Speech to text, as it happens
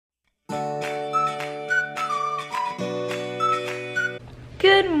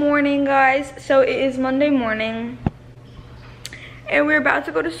Good morning, guys. So it is Monday morning and we're about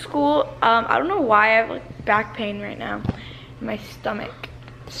to go to school. I don't know why I have like back pain right now. My stomach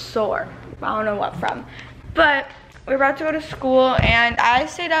sore. I don't know what from. But we're about to go to school and I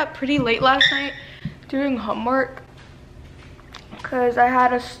stayed up pretty late last night doing homework because I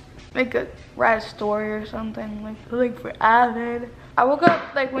had read a story or something like for Avid. I woke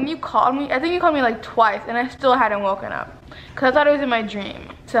up like when you called me. I think you called me like twice and I still hadn't woken up because I thought it was in my dream.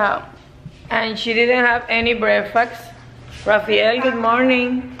 So, and she didn't have any breakfast. Rafael, good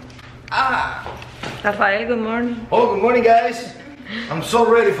morning. Rafael, good morning. Oh, good morning, guys. I'm so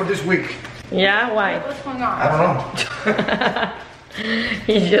ready for this week. Yeah, why? what's going on? I don't know.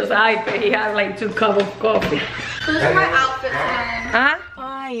 He's just hyper. He has like 2 cups of coffee. So this is my outfit today. ¿Ah?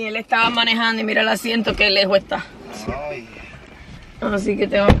 Ay, él estaba manejando y mira el asiento que lejos está. Ay. Así que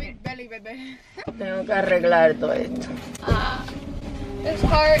tengo que arreglar todo esto. This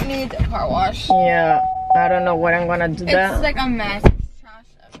car needs a car wash. Yeah, I don't know what I'm gonna do that. It's like a mess. It's trash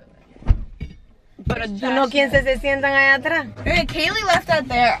everywhere. Pero tú no quién se sientan allá atrás. Okay, Kaylee left that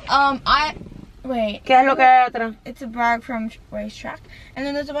there. Wait. ¿Qué es lo que hay atrás? It's a bag from racetrack. And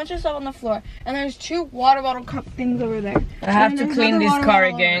then there's a bunch of stuff on the floor. And there's 2 water bottle cup things over there. I have to clean this car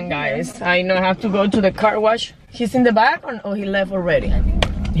again, guys. I know I have to go to the car wash. He's in the back or oh, he left already?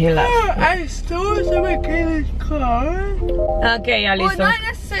 He left. I stole some of Kaylee's car. Okay, Alison. Well, not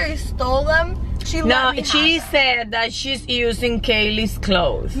necessarily stole them. She said that she's using Kaylee's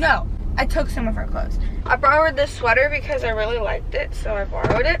clothes. No, I took some of her clothes. I borrowed this sweater because I really liked it, so I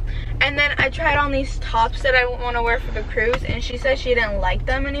borrowed it. And then I tried on these tops that I want to wear for the cruise, and she said she didn't like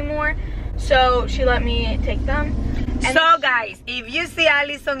them anymore, so she let me take them. And so guys, if you see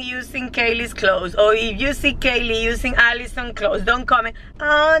Alison using Kaylee's clothes, or if you see Kaylee using Alison's clothes, don't comment,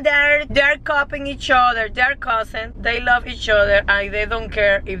 oh, they're copying each other, they're cousins, they love each other, and they don't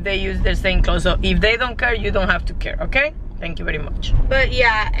care if they use the same clothes. So if they don't care, you don't have to care, okay? Thank you very much. But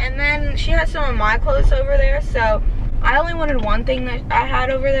yeah, and then she has some of my clothes over there, so I only wanted one thing that I had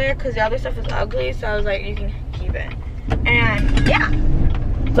over there because the other stuff is ugly, so I was like, you can keep it. And yeah.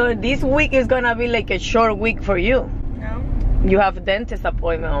 So this week is gonna be like a short week for you. No? You have a dentist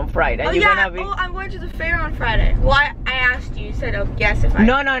appointment on Friday. Oh, You're yeah, gonna be... I'm going to the fair on Friday. Well, I asked you, you said, oh, yes, if I...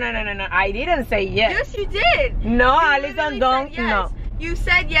 No, I didn't say yes. Yes, you did. No, You Alison, literally don't, said yes. no. You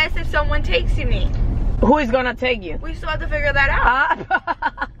said yes if someone takes me. Who is gonna take you? We still have to figure that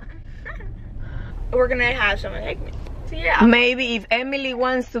out. We're gonna have someone take me. So yeah. Maybe if Emily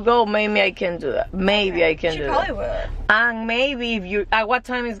wants to go, maybe I can do that. Maybe I can do that. She probably will. And maybe if you, at what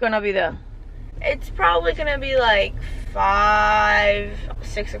time is gonna be there? It's probably gonna be like 5,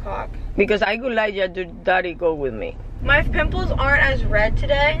 6 o'clock. Because I would like your daddy go with me. My pimples aren't as red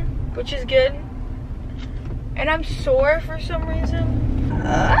today, which is good. And I'm sore for some reason.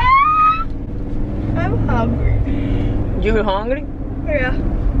 I'm hungry. You hungry? Yeah.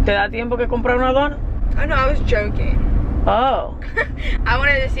 ¿Te da tiempo que comprar una dona? I know, I was joking. Oh. I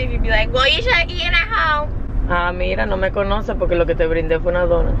wanted to see if you'd be like, well, you should eat at home. Ah, mira, no me conoce porque lo que te brindé fue una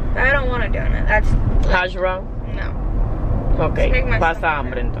dona. I don't want a donut. That's... Hash brown? No. Ok, pasa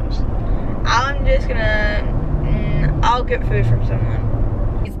hambre entonces. I'm just gonna... I'll get food from someone.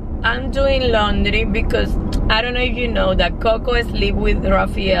 I'm doing laundry because I don't know if you know that Coco sleep with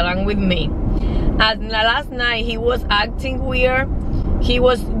Rafael and with me. And last night he was acting weird. He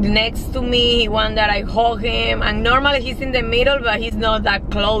was next to me. He wanted that I hug him. And normally he's in the middle, but he's not that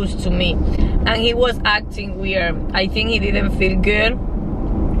close to me. And he was acting weird. I think he didn't feel good.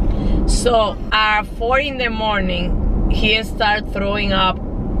 So at 4 in the morning, he started throwing up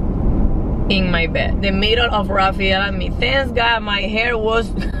in my bed, the middle of Rafael and me. Thanks God my hair was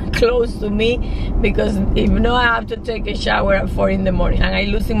close to me, because if not I have to take a shower at 4 in the morning and I'm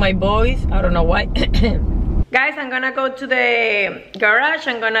losing my voice. I don't know why. Guys, I'm gonna go to the garage.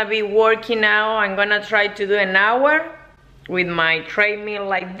 I'm gonna be working now. I'm gonna try to do an hour with my treadmill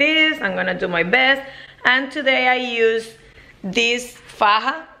like this. I'm gonna do my best. And today I use this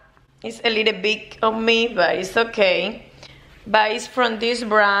faja. It's a little big on me, but it's okay. But it's from this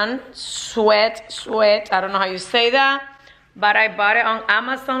brand, Sweat. I don't know how you say that, but I bought it on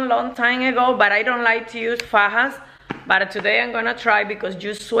Amazon long time ago. But I don't like to use fajas, but today I'm gonna try because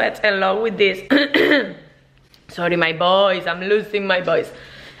you sweat a lot with this. Sorry, my voice, I'm losing my voice.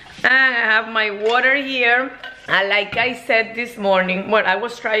 And I have my water here, and like I said this morning, well, I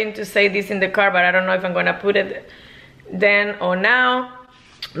was trying to say this in the car, but I don't know if I'm gonna put it then or now.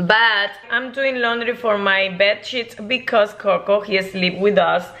 But I'm doing laundry for my bed sheets because Coco, he sleep with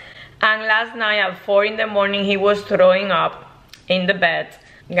us, and last night at 4 in the morning he was throwing up in the bed.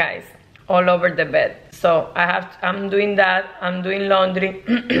 Guys, all over the bed. So I'm doing that. I'm doing laundry.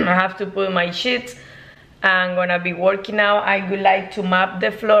 I have to put my sheets. I'm gonna be working out. I would like to mop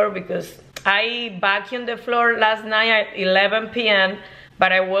the floor because I vacuumed the floor last night at 11 p.m.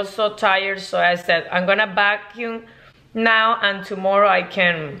 but I was so tired, so I said I'm gonna vacuum now, and tomorrow I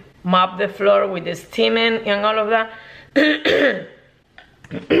can mop the floor with the steaming and all of that.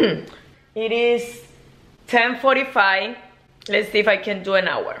 It is 10:45. Let's see if I can do an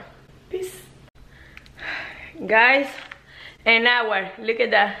hour. Peace. Guys, an hour. Look at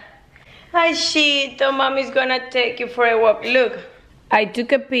that. Hi, Shito. Mommy's gonna take you for a walk. Look, I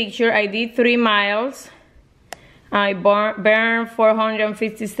took a picture. I did 3 miles. I burned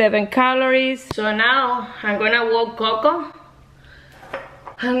 457 calories. So now I'm gonna walk Coco.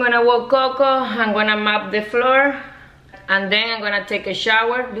 I'm gonna mop the floor. And then I'm gonna take a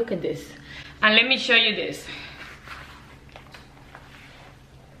shower. Look at this. And let me show you this.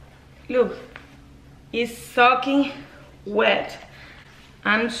 Look, it's soaking wet.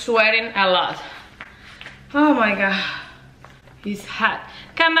 I'm sweating a lot. Oh my God, it's hot.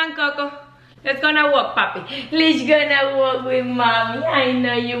 Come on, Coco. Let's gonna walk, Papi. Let's gonna walk with Mommy. I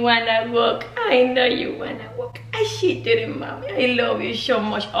know you wanna walk. I know you wanna walk. I shit it in Mommy. I love you so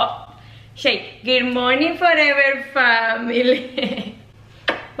much. Oh, say, good morning, forever family.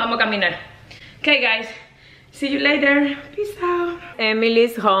 Vamos a caminar. Okay, guys. See you later. Peace out.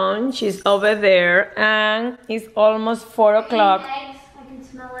 Emily's home. She's over there. And it's almost 4 o'clock. I can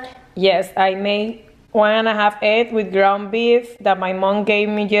smell it. Yes, I made 1.5 eggs with ground beef that my mom gave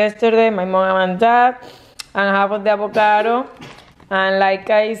me yesterday, my mom and dad, and half of the avocado. And like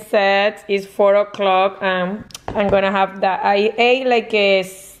I said, it's 4 o'clock and I'm gonna have that. I ate like a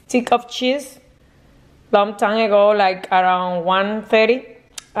stick of cheese long time ago, like around 1:30,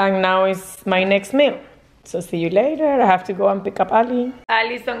 and now it's my next meal. So see you later. I have to go and pick up Ali.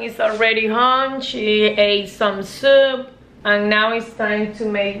 Allison is already home. She ate some soup. And now it's time to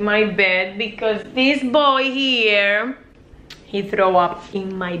make my bed because this boy here, he threw up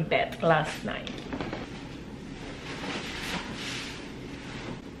in my bed last night.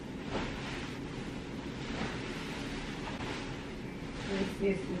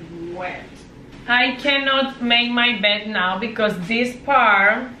 This is wet. I cannot make my bed now because this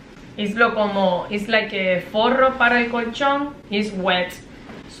part is it's like a forro para el colchón. It's wet.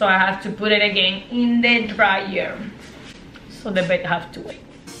 So I have to put it again in the dryer. So the bed have to wait.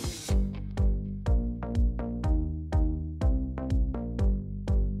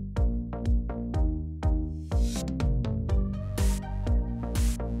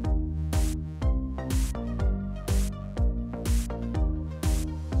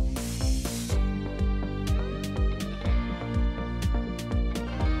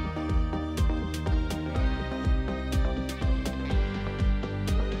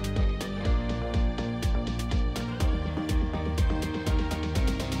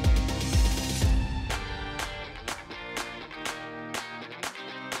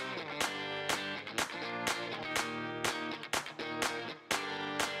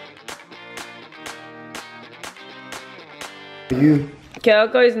 For you.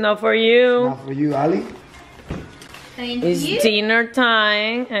 Coco is not for you. Not for you, Ali. It's dinner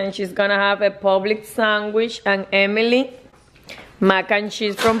time and she's gonna have a Publix sandwich, and Emily mac and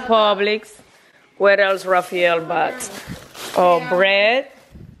cheese from Publix. What else, Rafael? But bread,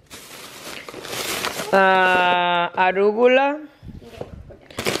 arugula,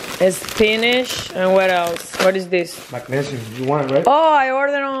 spinach, and what else? What is this? Magnesium. You want it, right? Oh, I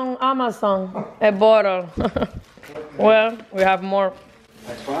ordered on Amazon a bottle. Well, we have more.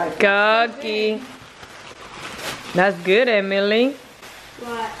 That's right. Cookie. That's good, Emily.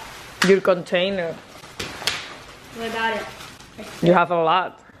 What? Your container. What about it? You have a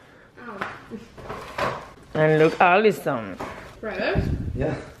lot. Oh. And look, Allison. Bread?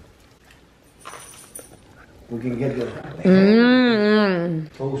 Yeah. We can get the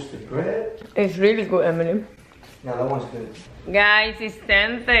toasted bread. It's really good, Emily. Yeah, that one's good. Guys, it's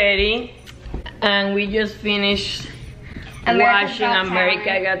 10:30 and we just finished watching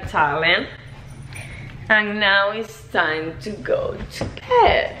America Got Talent. And now it's time to go to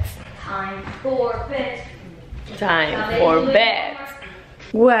bed. Time for bed. Time for bed.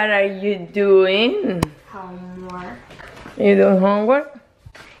 What are you doing? Homework. You doing homework?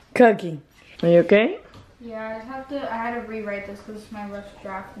 Cookie, are you okay? Yeah, I had to rewrite this because it's my rough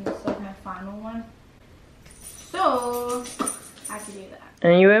draft and this is like my final one. So, I have to do that.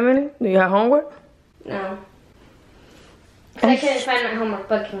 And you, Emily? Do you have homework? No. I couldn't find my homework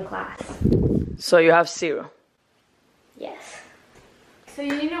book in class. So you have 0. Yes. So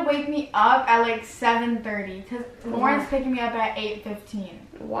you need to wake me up at like 7:30 because Lauren's picking me up at 8:15.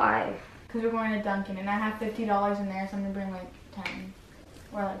 Why? because we're going to Dunkin', and I have $50 in there, so I'm gonna bring like 10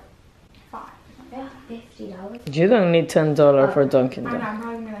 or like 5. Yeah, $50. You don't need $10 for Dunkin'. I know, Though. I'm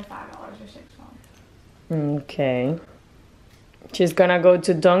probably gonna be like $5 or $6. Okay. She's gonna go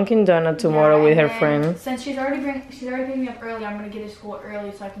to Dunkin' Donut tomorrow with her friend. Since she's already picking me up early, I'm gonna get to school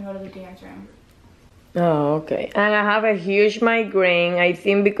early so I can go to the dance room. Oh, okay. And I have a huge migraine. I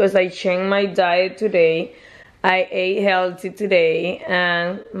think because I changed my diet today. I ate healthy today,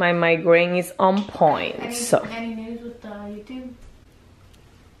 and my migraine is on point. Any news with YouTube?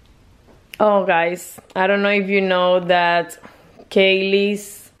 Oh, guys, I don't know if you know that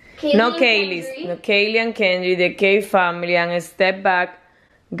Kaylee and Kendry, the K family, and Step Back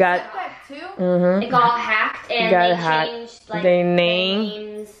got too? It got hacked and they changed like their their name.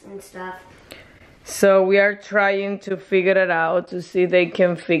 names and stuff. So we are trying to figure it out to see if they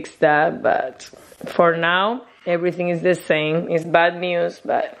can fix that, but for now everything is the same. It's bad news,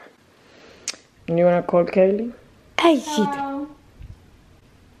 but you wanna call Kaylee? Hello.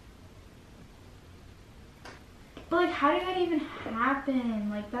 But like, how did that even happen?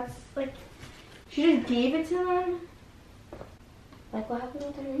 Like, that's like, she just gave it to them. Like what happened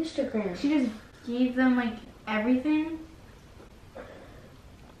with their Instagram? She just gave them like everything.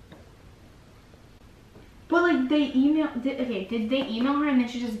 But like did they email her and then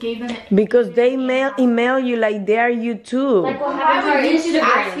she just gave them it? Because they email you like they are you too. Like what Why happened to our would they just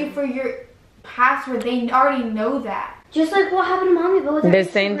ask you Instagram? for your password? They already know that. Just like what happened to Mommy, but with our The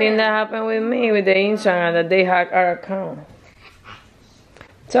same thing Instagram. that happened with me with the Instagram, that they hacked our account.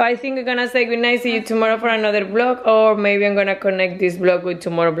 So I think we're gonna say goodnight, see you tomorrow for another vlog, or maybe I'm gonna connect this vlog with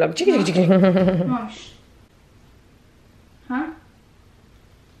tomorrow vlog. Mom,